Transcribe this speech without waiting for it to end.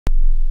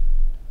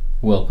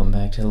Welcome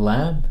back to the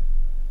lab.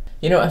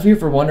 Have you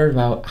ever wondered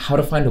about how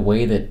to find a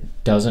way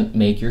that doesn't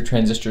make your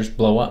transistors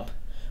blow up?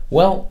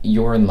 Well,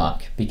 you're in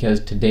luck, because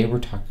today we're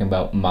talking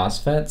about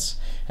MOSFETs,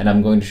 and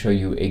I'm going to show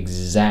you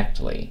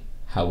exactly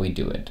how we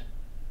do it.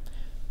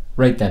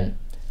 Right then,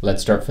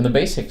 let's start from the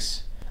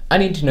basics. I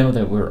need to know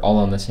that we're all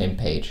on the same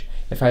page.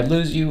 If I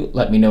lose you,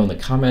 let me know in the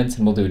comments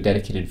and we'll do a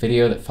dedicated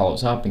video that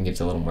follows up and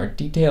gives a little more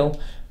detail.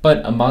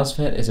 But a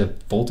MOSFET is a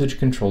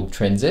voltage-controlled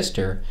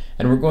transistor,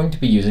 and we're going to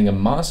be using a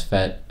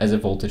MOSFET as a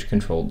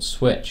voltage-controlled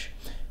switch.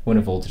 When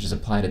a voltage is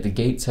applied at the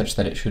gate such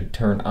that it should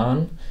turn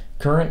on,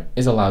 current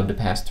is allowed to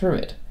pass through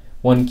it.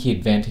 One key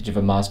advantage of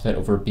a MOSFET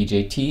over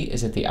BJT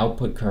is that the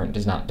output current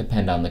does not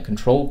depend on the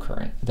control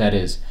current. That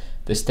is,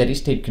 the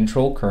steady-state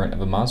control current of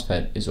a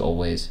MOSFET is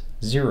always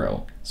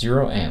zero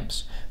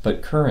amps,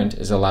 but current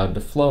is allowed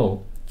to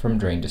flow from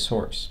drain to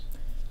source.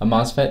 A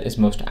MOSFET is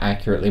most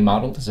accurately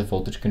modeled as a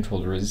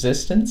voltage-controlled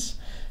resistance.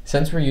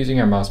 Since we're using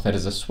our MOSFET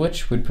as a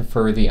switch, we'd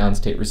prefer the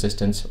on-state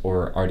resistance,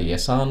 or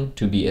RDS(on),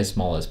 to be as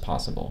small as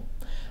possible.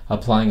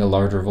 Applying a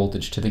larger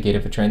voltage to the gate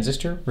of a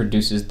transistor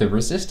reduces the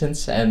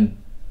resistance, and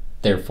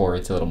therefore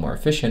it's a little more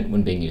efficient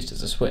when being used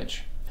as a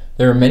switch.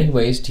 There are many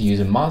ways to use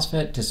a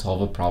MOSFET to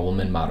solve a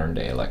problem in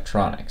modern-day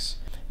electronics.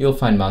 You'll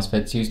find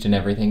MOSFETs used in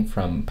everything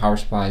from power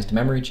supplies to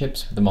memory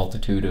chips with a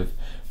multitude of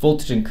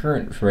voltage and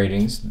current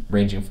ratings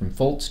ranging from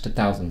volts to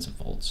thousands of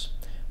volts.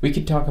 We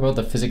could talk about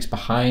the physics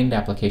behind,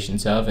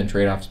 applications of, and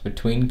trade-offs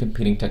between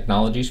competing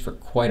technologies for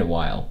quite a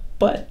while,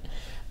 but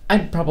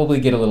I'd probably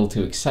get a little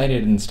too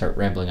excited and start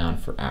rambling on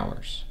for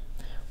hours.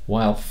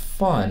 While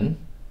fun,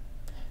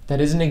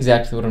 that isn't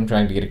exactly what I'm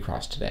trying to get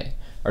across today.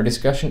 Our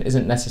discussion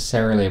isn't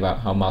necessarily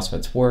about how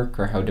MOSFETs work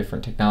or how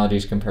different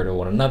technologies compare to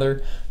one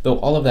another, though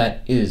all of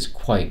that is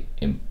quite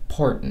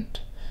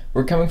important.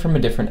 We're coming from a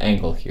different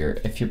angle here.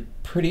 If you're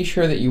pretty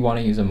sure that you want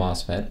to use a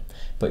MOSFET,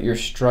 but you're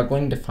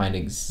struggling to find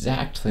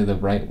exactly the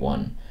right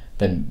one,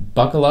 then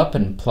buckle up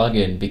and plug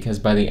in, because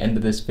by the end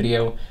of this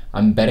video,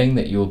 I'm betting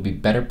that you will be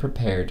better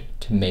prepared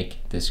to make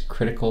this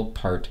critical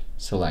part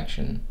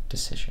selection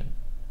decision.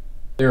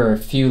 There are a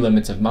few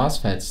limits of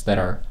MOSFETs that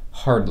are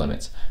hard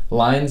limits,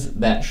 lines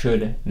that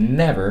should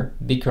never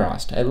be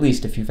crossed, at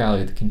least if you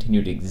value the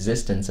continued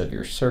existence of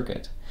your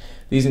circuit.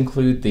 These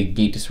include the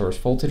gate-to-source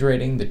voltage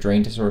rating, the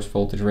drain-to-source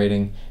voltage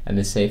rating, and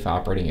the safe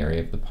operating area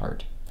of the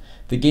part.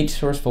 The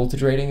gate-to-source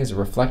voltage rating is a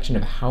reflection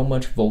of how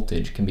much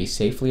voltage can be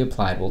safely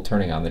applied while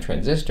turning on the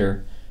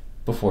transistor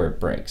before it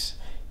breaks.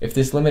 If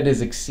this limit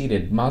is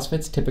exceeded,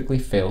 MOSFETs typically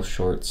fail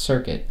short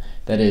circuit.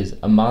 That is,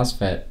 a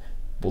MOSFET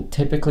will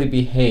typically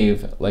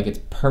behave like it's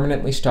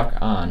permanently stuck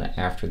on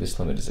after this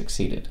limit is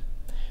exceeded.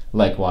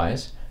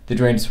 Likewise, the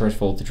drain-to-source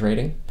voltage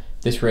rating.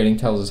 This rating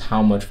tells us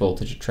how much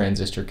voltage a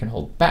transistor can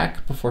hold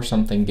back before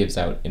something gives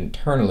out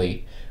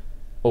internally,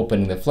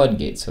 opening the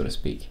floodgates, so to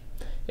speak.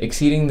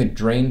 Exceeding the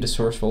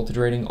drain-to-source voltage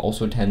rating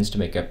also tends to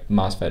make a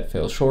MOSFET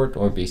fail short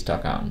or be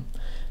stuck on.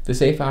 The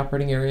safe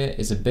operating area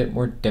is a bit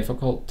more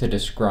difficult to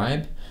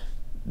describe.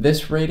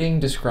 This rating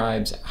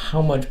describes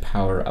how much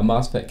power a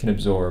MOSFET can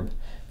absorb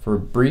for a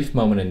brief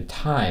moment in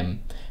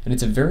time, and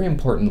it's a very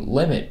important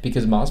limit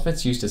because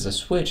MOSFETs used as a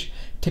switch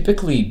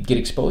typically get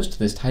exposed to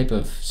this type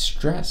of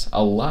stress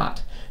a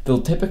lot.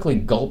 They'll typically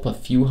gulp a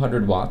few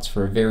hundred watts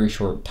for a very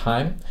short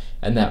time,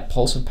 and that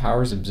pulse of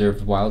power is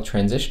observed while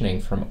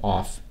transitioning from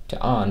off to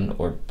on,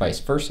 or vice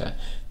versa.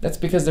 That's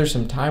because there's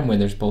some time when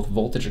there's both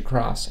voltage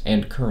across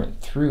and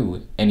current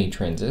through any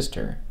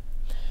transistor.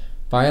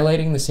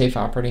 Violating the safe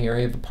operating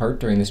area of a part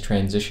during this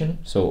transition,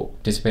 so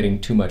dissipating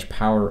too much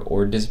power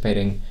or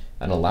dissipating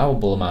an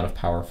allowable amount of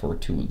power for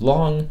too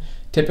long,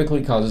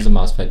 typically causes a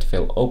MOSFET to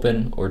fail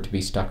open or to be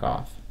stuck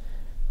off.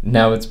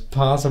 Now, it's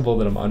possible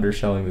that I'm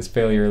underselling this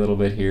failure a little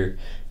bit here,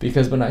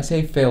 because when I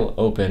say fail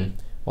open,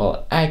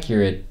 while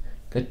accurate,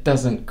 that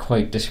doesn't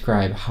quite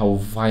describe how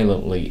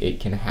violently it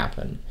can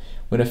happen.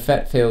 When a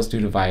FET fails due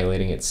to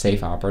violating its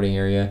safe operating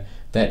area,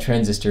 that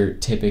transistor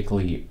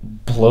typically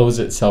blows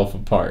itself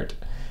apart.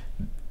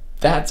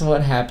 That's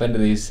what happened to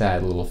these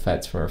sad little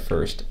FETs from our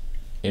first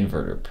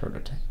inverter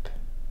prototype.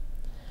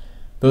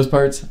 Those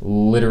parts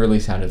literally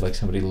sounded like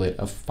somebody lit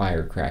a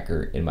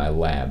firecracker in my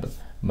lab.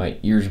 My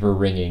ears were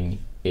ringing.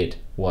 It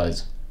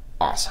was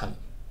awesome.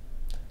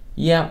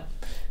 Yeah,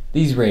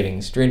 these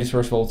ratings,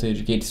 drain-to-source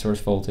voltage,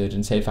 gate-to-source voltage,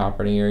 and safe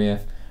operating area,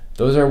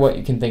 those are what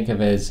you can think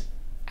of as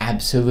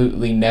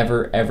absolutely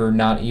never, ever,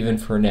 not even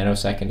for a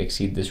nanosecond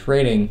exceed this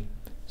rating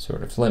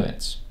sort of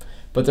limits.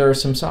 But there are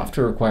some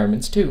softer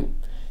requirements too.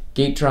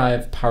 Gate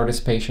drive, power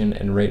dissipation,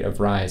 and rate of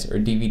rise, or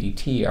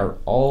DVDT, are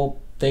all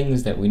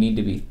things that we need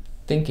to be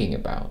thinking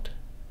about.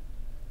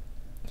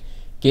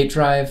 Gate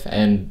drive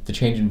and the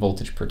change in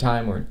voltage per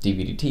time, or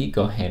DVDT,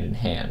 go hand in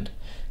hand.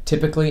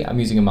 Typically, I'm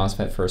using a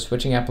MOSFET for a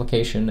switching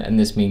application, and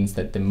this means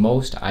that the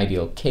most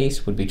ideal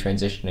case would be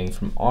transitioning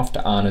from off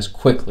to on as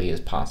quickly as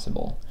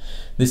possible.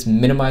 This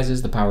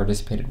minimizes the power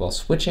dissipated while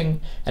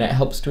switching, and it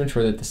helps to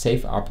ensure that the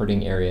safe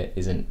operating area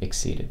isn't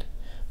exceeded.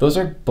 Those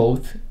are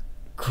both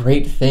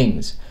great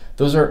things.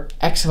 Those are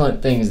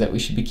excellent things that we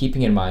should be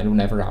keeping in mind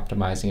whenever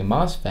optimizing a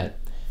MOSFET,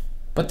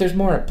 but there's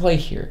more at play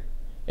here.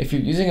 If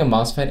you're using a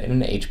MOSFET in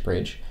an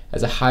H-bridge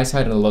as a high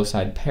side and a low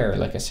side pair,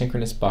 like a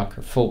synchronous buck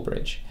or full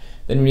bridge,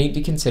 then we need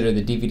to consider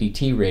the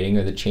DVDT rating,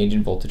 or the change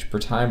in voltage per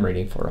time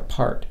rating, for a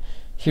part.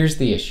 Here's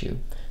the issue.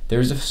 There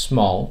is a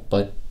small,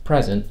 but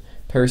present,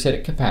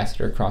 parasitic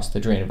capacitor across the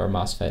drain of our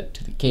MOSFET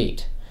to the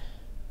gate.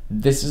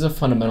 This is a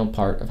fundamental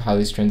part of how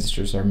these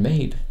transistors are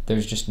made.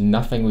 There's just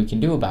nothing we can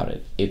do about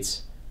it.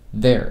 It's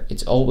there.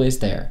 It's always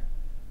there.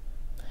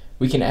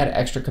 We can add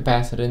extra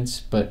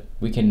capacitance, but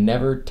we can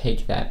never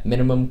take that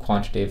minimum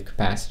quantity of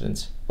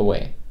capacitance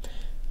away.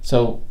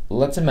 So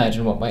let's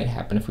imagine what might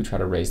happen if we try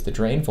to raise the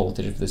drain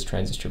voltage of this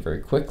transistor very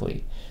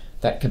quickly.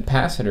 That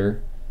capacitor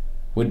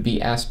would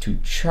be asked to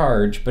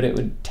charge, but it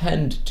would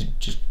tend to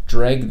just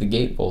drag the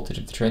gate voltage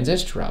of the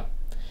transistor up.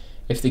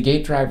 If the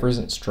gate driver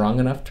isn't strong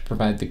enough to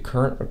provide the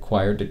current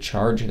required to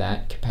charge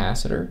that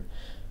capacitor,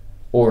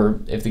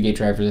 or if the gate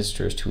driver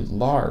resistor is too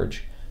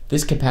large,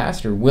 this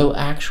capacitor will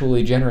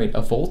actually generate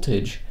a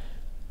voltage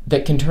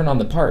that can turn on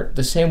the part,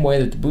 the same way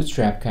that the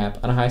bootstrap cap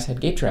on a high side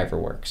gate driver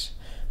works.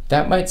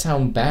 That might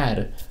sound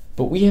bad,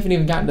 but we haven't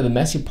even gotten to the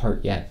messy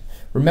part yet.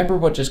 Remember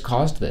what just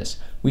caused this.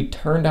 We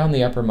turned down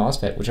the upper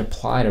MOSFET, which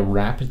applied a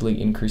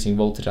rapidly increasing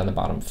voltage on the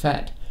bottom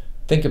FET.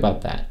 Think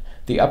about that.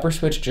 The upper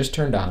switch just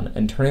turned on,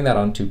 and turning that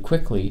on too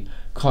quickly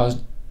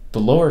caused the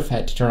lower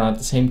FET to turn on at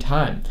the same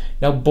time.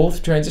 Now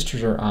both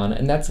transistors are on,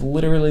 and that's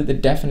literally the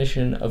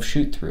definition of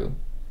shoot-through.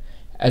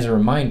 As a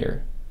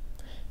reminder,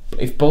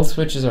 if both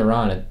switches are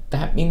on,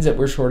 that means that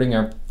we're shorting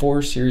our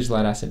 4 series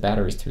lead-acid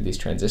batteries through these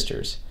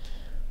transistors.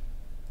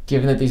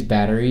 Given that these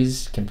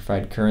batteries can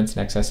provide currents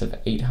in excess of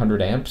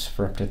 800 amps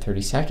for up to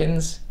 30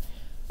 seconds,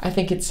 I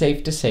think it's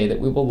safe to say that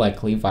we will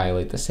likely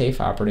violate the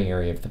safe operating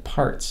area of the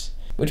parts,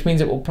 which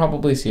means it will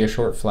probably see a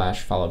short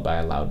flash followed by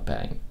a loud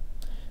bang.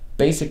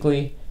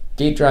 Basically,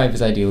 gate drive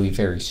is ideally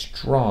very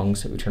strong,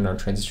 so we turn our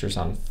transistors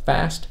on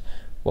fast,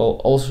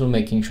 while also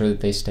making sure that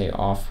they stay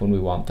off when we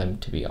want them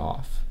to be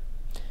off.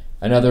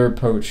 Another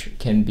approach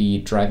can be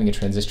driving a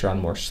transistor on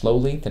more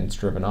slowly than it's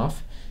driven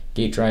off.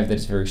 Gate drive that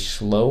is very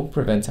slow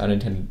prevents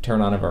unintended turn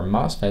on of our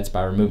MOSFETs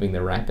by removing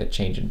the rapid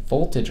change in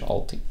voltage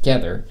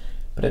altogether,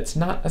 but it's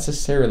not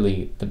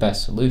necessarily the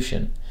best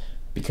solution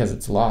because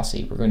it's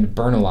lossy. We're going to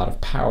burn a lot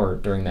of power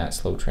during that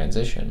slow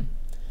transition.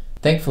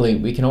 Thankfully,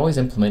 we can always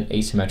implement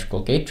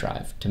asymmetrical gate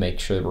drive to make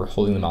sure that we're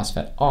holding the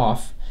MOSFET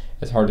off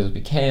as hard as we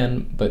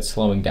can, but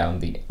slowing down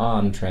the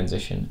on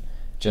transition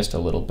just a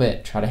little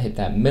bit. Try to hit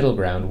that middle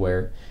ground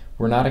where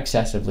we're not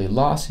excessively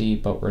lossy,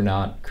 but we're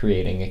not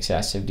creating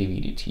excessive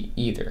DVDT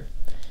either.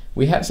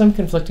 We have some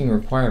conflicting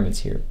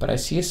requirements here, but I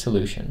see a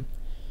solution.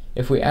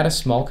 If we add a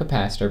small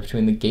capacitor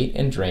between the gate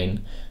and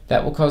drain,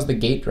 that will cause the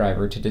gate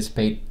driver to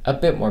dissipate a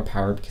bit more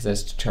power because it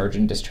has to charge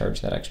and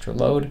discharge that extra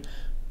load,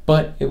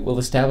 but it will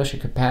establish a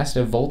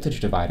capacitive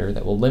voltage divider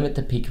that will limit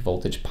the peak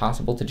voltage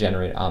possible to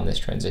generate on this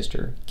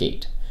transistor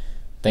gate.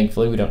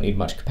 Thankfully, we don't need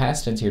much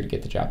capacitance here to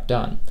get the job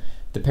done.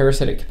 The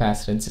parasitic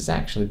capacitance is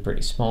actually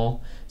pretty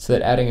small, so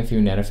that adding a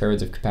few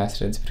nanofarads of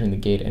capacitance between the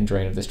gate and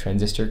drain of this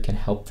transistor can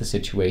help the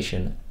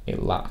situation a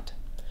lot.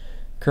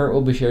 Current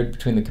will be shared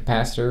between the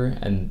capacitor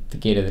and the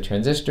gate of the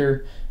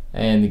transistor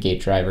and the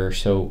gate driver,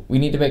 so we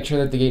need to make sure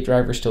that the gate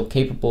driver is still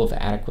capable of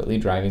adequately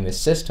driving the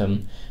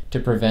system to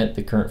prevent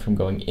the current from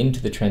going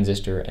into the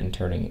transistor and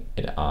turning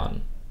it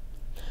on.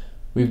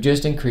 We've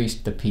just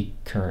increased the peak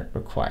current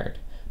required.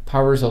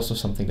 Power is also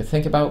something to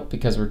think about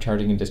because we're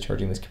charging and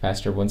discharging this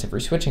capacitor once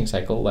every switching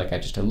cycle, like I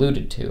just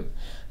alluded to.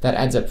 That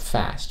adds up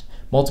fast.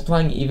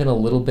 Multiplying even a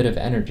little bit of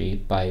energy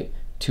by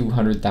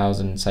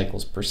 200,000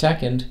 cycles per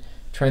second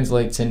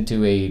translates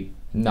into a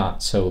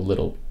not so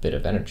little bit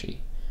of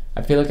energy.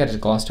 I feel like I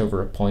just glossed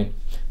over a point.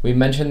 We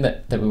mentioned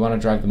that we want to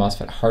drive the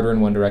MOSFET harder in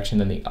one direction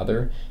than the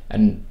other,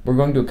 and we're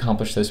going to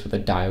accomplish this with a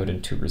diode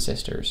and 2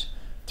 resistors.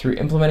 Through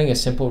implementing a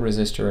simple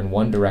resistor in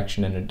one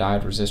direction and a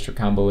diode resistor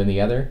combo in the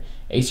other,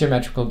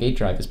 asymmetrical gate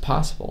drive is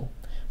possible.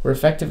 We're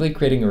effectively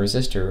creating a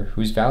resistor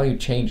whose value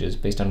changes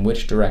based on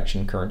which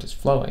direction current is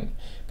flowing,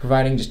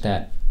 providing just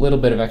that little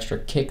bit of extra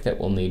kick that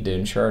we'll need to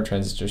ensure our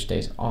transistor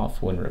stays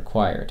off when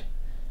required.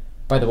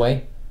 By the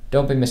way,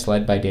 don't be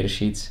misled by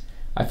datasheets.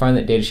 I find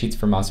that datasheets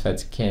for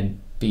MOSFETs can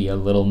be a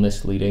little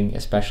misleading,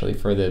 especially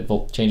for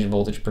the change in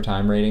voltage per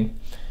time rating.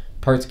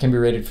 Parts can be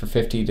rated for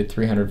 50 to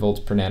 300 volts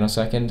per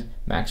nanosecond,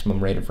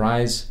 maximum rate of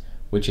rise,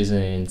 which is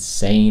an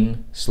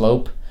insane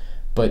slope,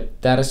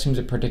 but that assumes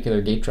a particular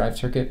gate drive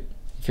circuit.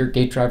 If your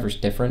gate driver is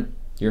different,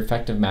 your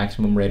effective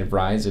maximum rate of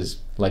rise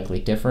is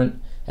likely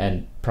different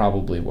and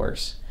probably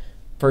worse.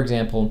 For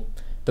example,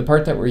 the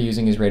part that we're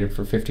using is rated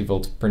for 50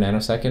 volts per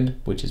nanosecond,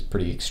 which is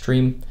pretty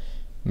extreme.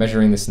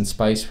 Measuring this in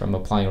SPICE from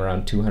applying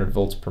around 200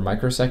 volts per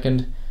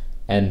microsecond,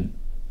 and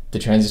the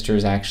transistor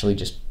is actually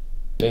just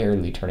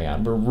barely turning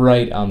on. We're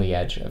right on the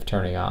edge of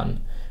turning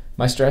on.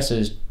 My stress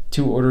is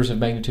 2 orders of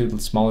magnitude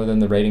smaller than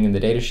the rating in the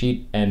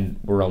datasheet, and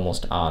we're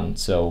almost on,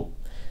 so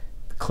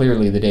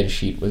clearly the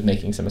datasheet was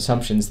making some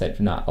assumptions that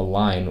do not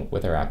align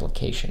with our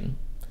application.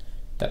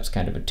 That was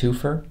kind of a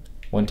twofer.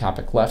 One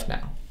topic left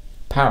now.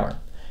 Power.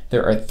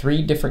 There are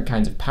 3 different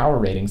kinds of power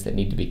ratings that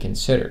need to be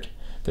considered.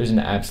 There's an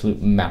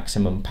absolute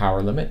maximum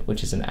power limit,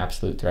 which is an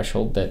absolute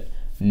threshold that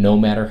no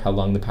matter how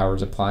long the power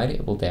is applied,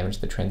 it will damage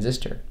the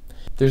transistor.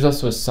 There's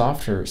also a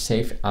softer,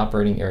 safe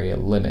operating area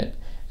limit,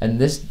 and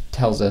this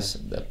tells us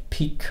the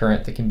peak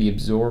current that can be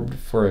absorbed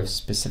for a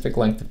specific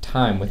length of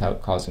time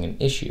without causing an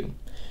issue.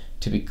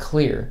 To be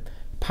clear,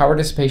 power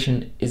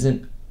dissipation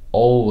isn't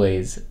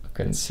always a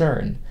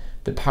concern.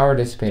 The power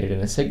dissipated in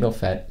a signal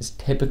FET is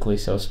typically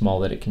so small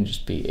that it can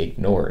just be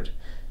ignored.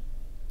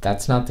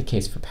 That's not the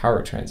case for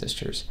power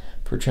transistors.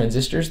 For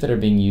transistors that are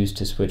being used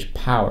to switch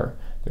power,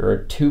 there are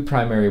two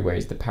primary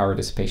ways that power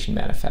dissipation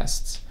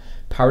manifests.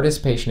 Power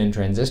dissipation in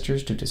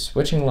transistors due to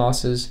switching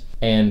losses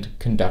and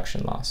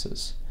conduction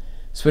losses.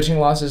 Switching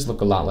losses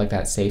look a lot like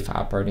that safe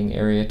operating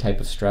area type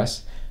of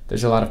stress.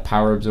 There's a lot of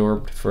power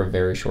absorbed for a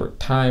very short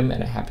time,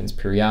 and it happens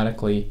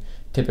periodically,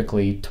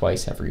 typically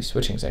twice every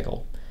switching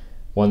cycle.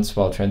 Once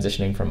while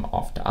transitioning from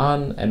off to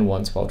on, and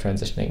once while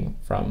transitioning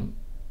from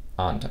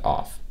on to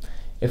off.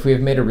 If we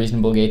have made a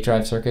reasonable gate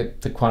drive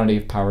circuit, the quantity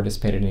of power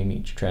dissipated in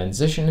each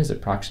transition is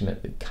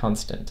approximately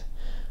constant.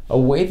 A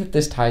way that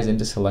this ties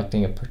into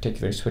selecting a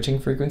particular switching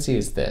frequency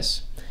is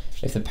this.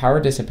 If the power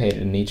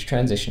dissipated in each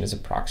transition is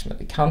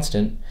approximately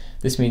constant,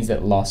 this means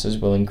that losses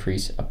will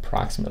increase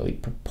approximately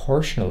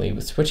proportionally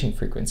with switching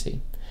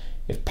frequency.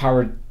 If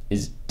power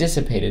is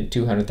dissipated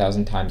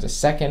 200,000 times a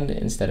second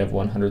instead of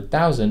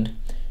 100,000,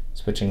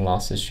 switching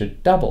losses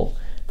should double.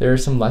 There are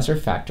some lesser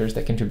factors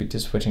that contribute to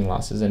switching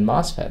losses in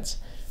MOSFETs,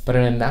 but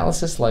an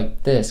analysis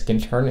like this can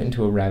turn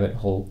into a rabbit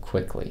hole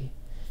quickly.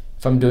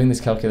 If I'm doing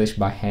this calculation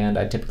by hand,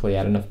 I typically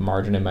add enough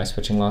margin in my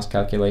switching loss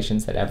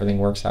calculations that everything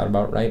works out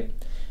about right.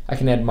 I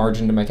can add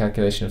margin to my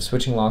calculation of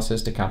switching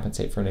losses to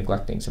compensate for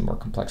neglecting some more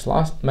complex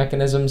loss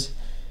mechanisms.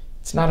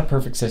 It's not a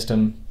perfect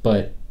system,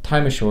 but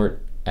time is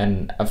short,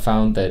 and I've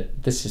found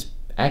that this is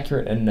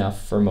accurate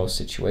enough for most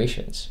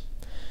situations.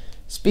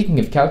 Speaking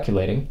of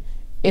calculating,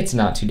 it's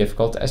not too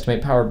difficult to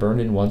estimate power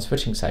burned in one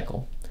switching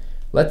cycle.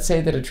 Let's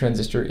say that a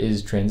transistor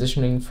is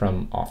transitioning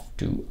from off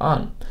to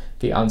on.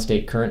 The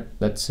on-state current,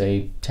 let's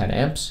say 10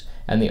 amps,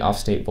 and the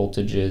off-state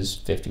voltage is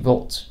 50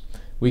 volts.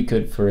 We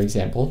could, for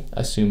example,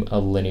 assume a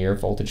linear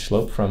voltage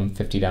slope from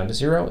 50 down to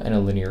 0 and a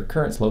linear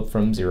current slope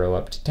from 0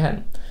 up to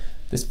 10.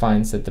 This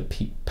finds that the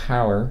peak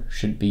power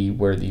should be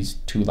where these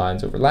two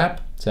lines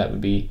overlap, so that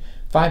would be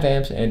 5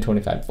 amps and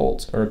 25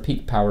 volts, or a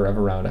peak power of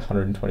around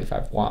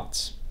 125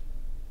 watts.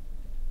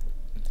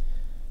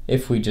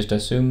 If we just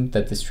assume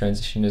that this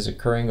transition is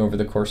occurring over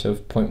the course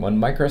of 0.1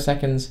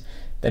 microseconds,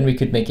 then we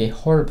could make a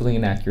horribly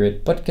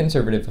inaccurate but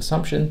conservative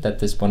assumption that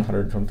this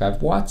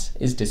 125 watts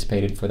is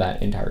dissipated for that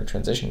entire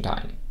transition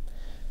time.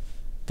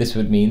 This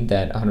would mean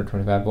that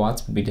 125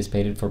 watts would be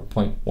dissipated for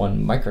 0.1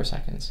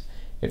 microseconds.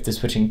 If the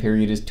switching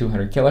period is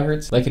 200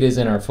 kilohertz, like it is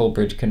in our full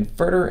bridge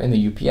converter in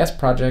the UPS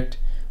project,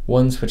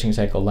 one switching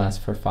cycle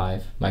lasts for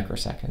 5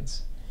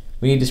 microseconds.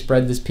 We need to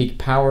spread this peak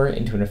power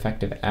into an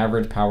effective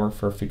average power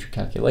for future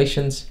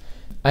calculations.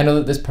 I know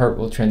that this part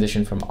will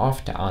transition from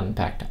off to on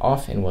back to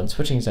off in one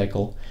switching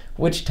cycle,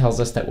 which tells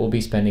us that we'll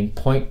be spending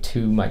 0.2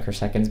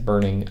 microseconds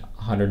burning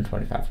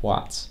 125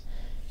 watts.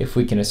 If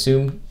we can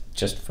assume,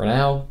 just for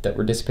now, that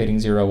we're dissipating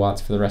 0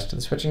 watts for the rest of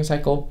the switching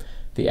cycle,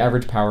 the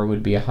average power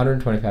would be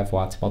 125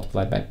 watts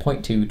multiplied by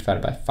 0.2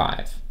 divided by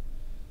 5.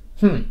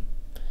 Man,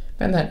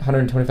 that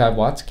 125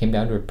 watts came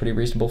down to a pretty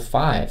reasonable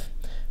 5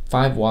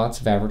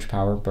 watts of average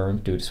power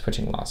burned due to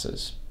switching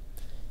losses.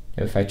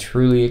 Now, if I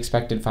truly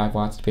expected 5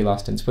 watts to be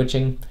lost in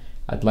switching,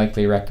 I'd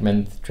likely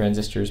recommend the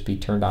transistors be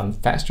turned on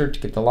faster to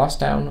get the loss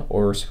down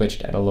or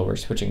switched at a lower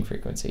switching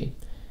frequency.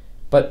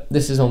 But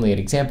this is only an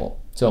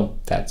example, so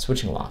that's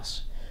switching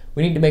loss.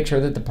 We need to make sure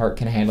that the part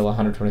can handle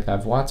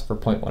 125 watts for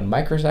 0.1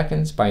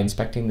 microseconds by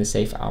inspecting the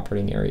safe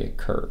operating area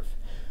curve.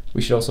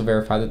 We should also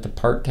verify that the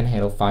part can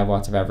handle 5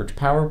 watts of average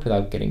power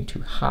without getting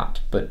too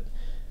hot. But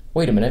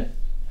wait a minute,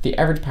 the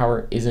average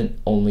power isn't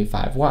only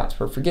 5 watts.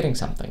 We're forgetting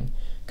something.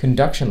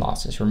 Conduction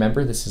losses.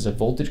 Remember, this is a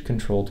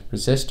voltage-controlled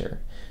resistor,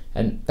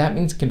 and that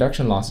means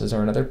conduction losses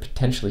are another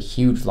potentially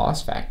huge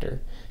loss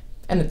factor,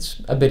 and it's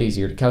a bit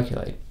easier to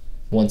calculate.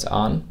 Once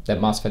on,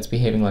 that MOSFET's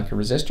behaving like a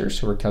resistor,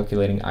 so we're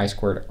calculating I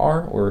squared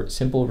R, or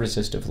simple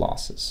resistive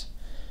losses.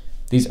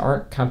 These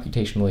aren't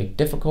computationally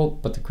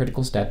difficult, but the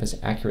critical step is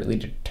accurately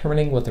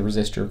determining what the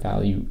resistor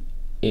value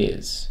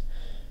is.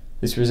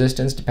 This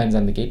resistance depends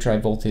on the gate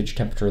drive voltage,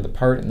 temperature of the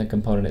part, and the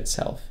component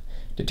itself.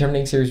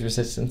 Determining series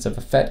resistance of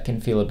a FET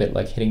can feel a bit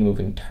like hitting a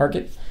moving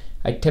target.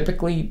 I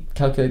typically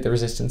calculate the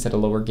resistance at a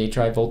lower gate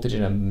drive voltage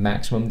and a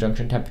maximum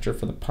junction temperature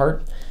for the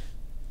part.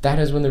 That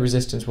is when the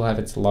resistance will have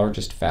its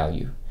largest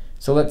value.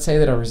 So let's say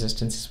that our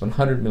resistance is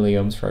 100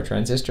 milliohms for our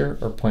transistor,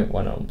 or 0.1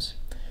 ohms.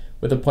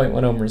 With a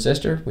 0.1 ohm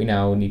resistor, we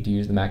now need to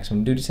use the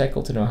maximum duty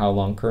cycle to know how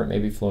long current may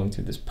be flowing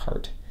through this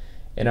part.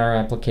 In our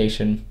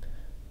application,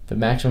 the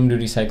maximum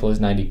duty cycle is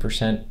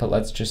 90%, but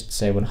let's just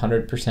say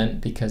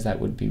 100% because that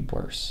would be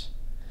worse.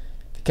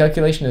 The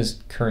calculation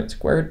is current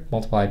squared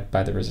multiplied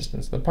by the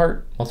resistance of the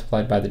part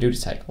multiplied by the duty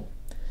cycle.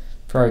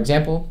 For our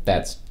example,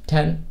 that's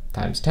 10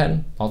 times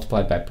 10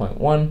 multiplied by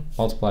 0.1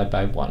 multiplied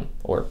by 1,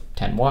 or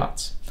 10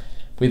 watts.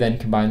 We then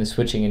combine the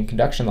switching and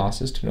conduction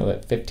losses to know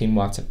that 15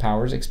 watts of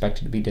power is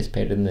expected to be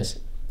dissipated in this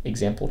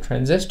example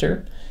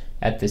transistor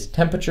at this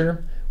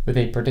temperature with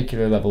a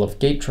particular level of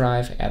gate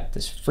drive at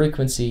this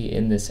frequency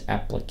in this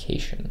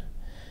application.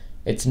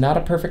 It's not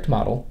a perfect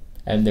model,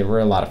 and there were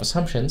a lot of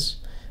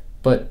assumptions,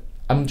 but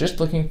I'm just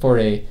looking for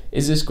a,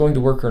 is this going to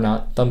work or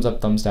not, thumbs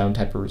up, thumbs down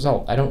type of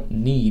result. I don't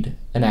need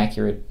an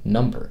accurate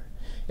number.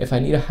 If I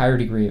need a higher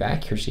degree of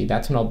accuracy,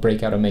 that's when I'll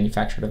break out a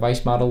manufacturer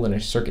device model and a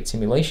circuit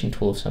simulation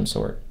tool of some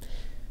sort.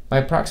 My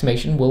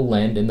approximation will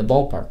land in the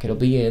ballpark. It'll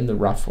be in the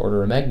rough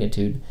order of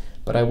magnitude,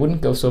 but I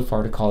wouldn't go so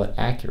far to call it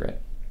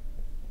accurate.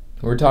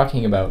 We're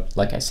talking about,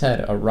 like I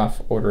said, a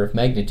rough order of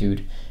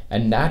magnitude,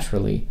 and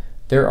naturally,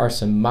 there are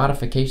some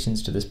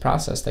modifications to this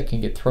process that can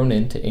get thrown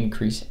in to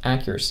increase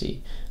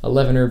accuracy,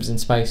 11 herbs and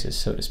spices,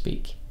 so to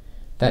speak.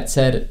 That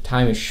said,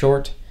 time is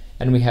short,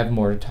 and we have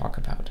more to talk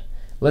about.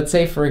 Let's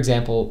say, for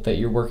example, that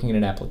you're working in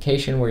an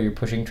application where you're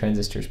pushing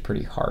transistors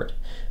pretty hard.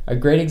 A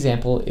great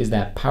example is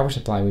that power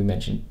supply we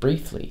mentioned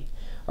briefly.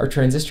 Our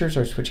transistors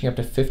are switching up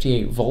to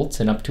 58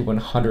 volts and up to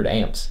 100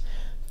 amps.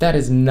 That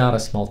is not a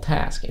small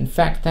task. In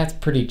fact, that's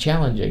pretty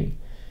challenging.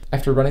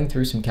 After running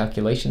through some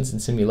calculations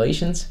and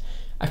simulations,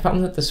 I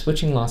found that the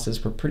switching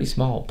losses were pretty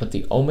small, but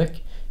the ohmic,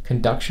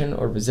 conduction,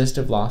 or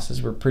resistive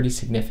losses were pretty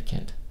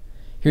significant.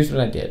 Here's what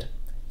I did.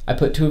 I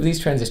put two of these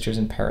transistors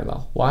in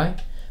parallel. Why?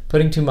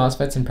 Putting two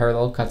MOSFETs in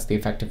parallel cuts the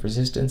effective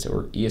resistance,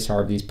 or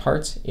ESR, of these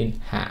parts in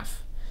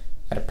half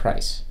at a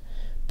price.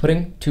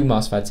 Putting two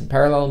MOSFETs in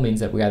parallel means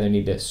that we either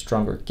need a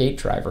stronger gate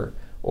driver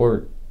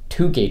or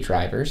two gate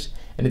drivers,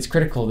 and it's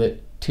critical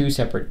that two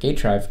separate gate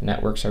drive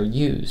networks are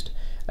used.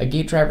 A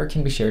gate driver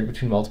can be shared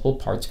between multiple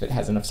parts if it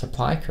has enough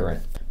supply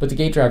current, but the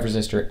gate drive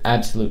resistor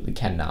absolutely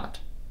cannot.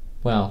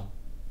 Well,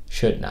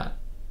 should not.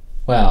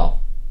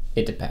 Well,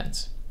 it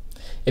depends.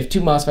 If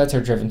two MOSFETs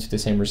are driven to the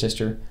same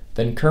resistor,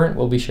 then current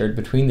will be shared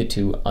between the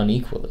two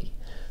unequally.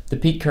 The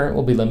peak current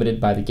will be limited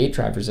by the gate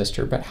drive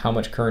resistor, but how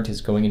much current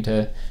is going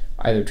into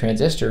either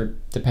transistor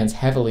depends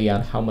heavily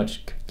on how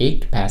much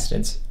gate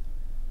capacitance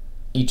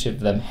each of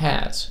them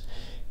has.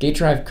 Gate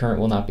drive current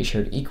will not be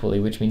shared equally,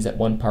 which means that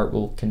one part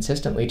will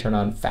consistently turn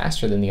on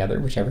faster than the other,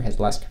 whichever has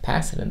less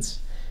capacitance.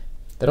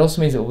 That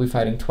also means that we'll be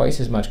fighting twice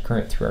as much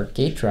current through our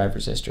gate drive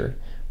resistor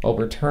while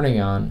we're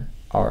turning on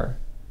our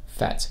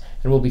FETs,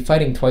 and we'll be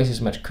fighting twice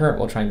as much current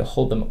while trying to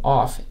hold them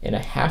off in a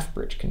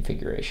half-bridge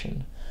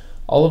configuration.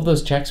 All of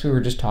those checks we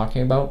were just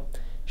talking about,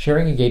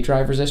 sharing a gate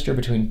drive resistor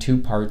between two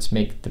parts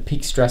make the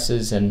peak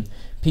stresses and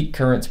peak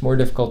currents more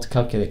difficult to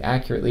calculate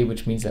accurately,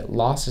 which means that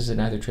losses in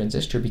either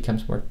transistor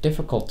becomes more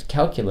difficult to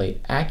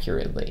calculate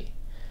accurately.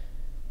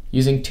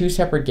 Using two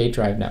separate gate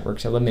drive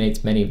networks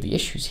eliminates many of the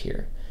issues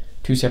here.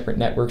 Two separate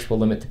networks will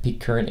limit the peak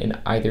current in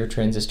either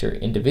transistor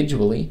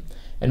individually,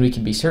 and we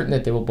can be certain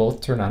that they will both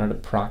turn on at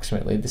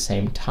approximately the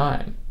same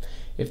time.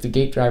 If the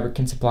gate driver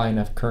can supply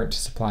enough current to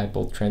supply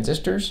both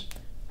transistors,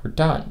 we're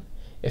done.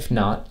 If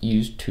not,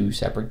 use two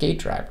separate gate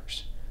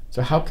drivers.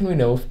 So how can we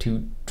know if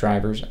two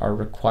drivers are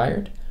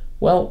required?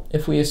 Well,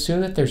 if we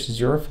assume that there's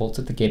 0 volts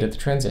at the gate of the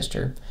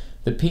transistor,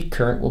 the peak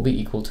current will be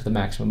equal to the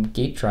maximum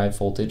gate drive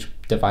voltage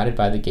divided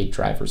by the gate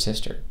drive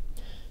resistor.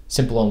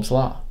 Simple Ohm's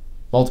law.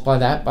 Multiply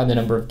that by the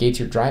number of gates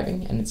you're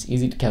driving, and it's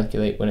easy to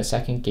calculate when a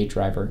second gate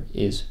driver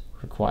is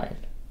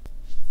required.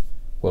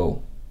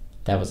 Whoa,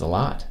 that was a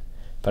lot,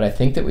 but I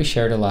think that we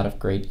shared a lot of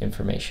great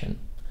information.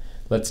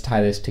 Let's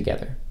tie this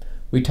together.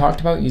 We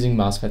talked about using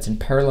MOSFETs in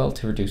parallel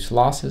to reduce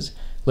losses,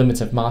 limits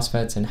of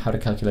MOSFETs, and how to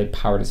calculate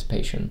power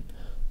dissipation.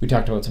 We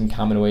talked about some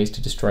common ways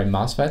to destroy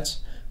MOSFETs.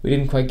 We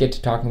didn't quite get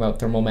to talking about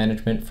thermal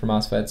management for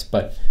MOSFETs,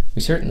 but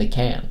we certainly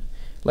can.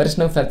 Let us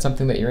know if that's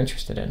something that you're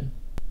interested in.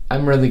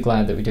 I'm really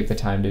glad that we took the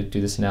time to do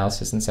this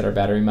analysis and set our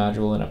battery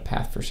module in a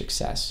path for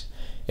success.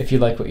 If you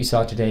like what you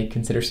saw today,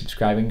 consider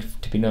subscribing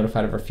to be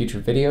notified of our future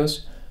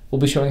videos.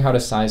 We'll be showing how to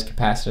size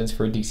capacitance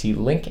for a DC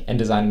link and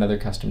design another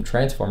custom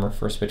transformer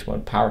for a switch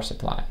mode power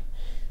supply.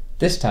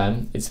 This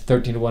time, it's a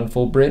 13-to-1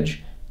 full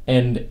bridge,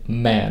 and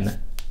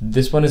man,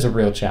 this one is a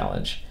real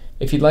challenge.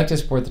 If you'd like to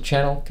support the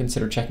channel,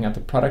 consider checking out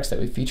the products that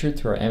we featured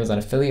through our Amazon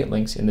affiliate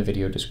links in the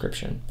video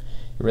description.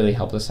 It really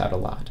helped us out a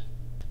lot.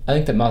 I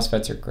think that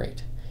MOSFETs are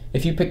great.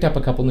 If you picked up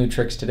a couple new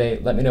tricks today,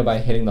 let me know by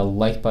hitting the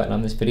like button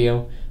on this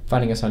video,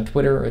 finding us on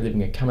Twitter, or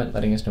leaving a comment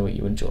letting us know what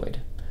you enjoyed.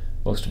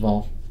 Most of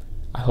all,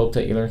 I hope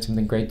that you learned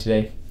something great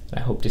today, and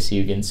I hope to see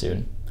you again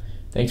soon.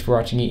 Thanks for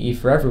watching EE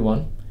for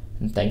Everyone,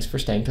 and thanks for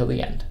staying till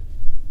the end.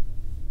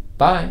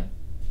 Bye!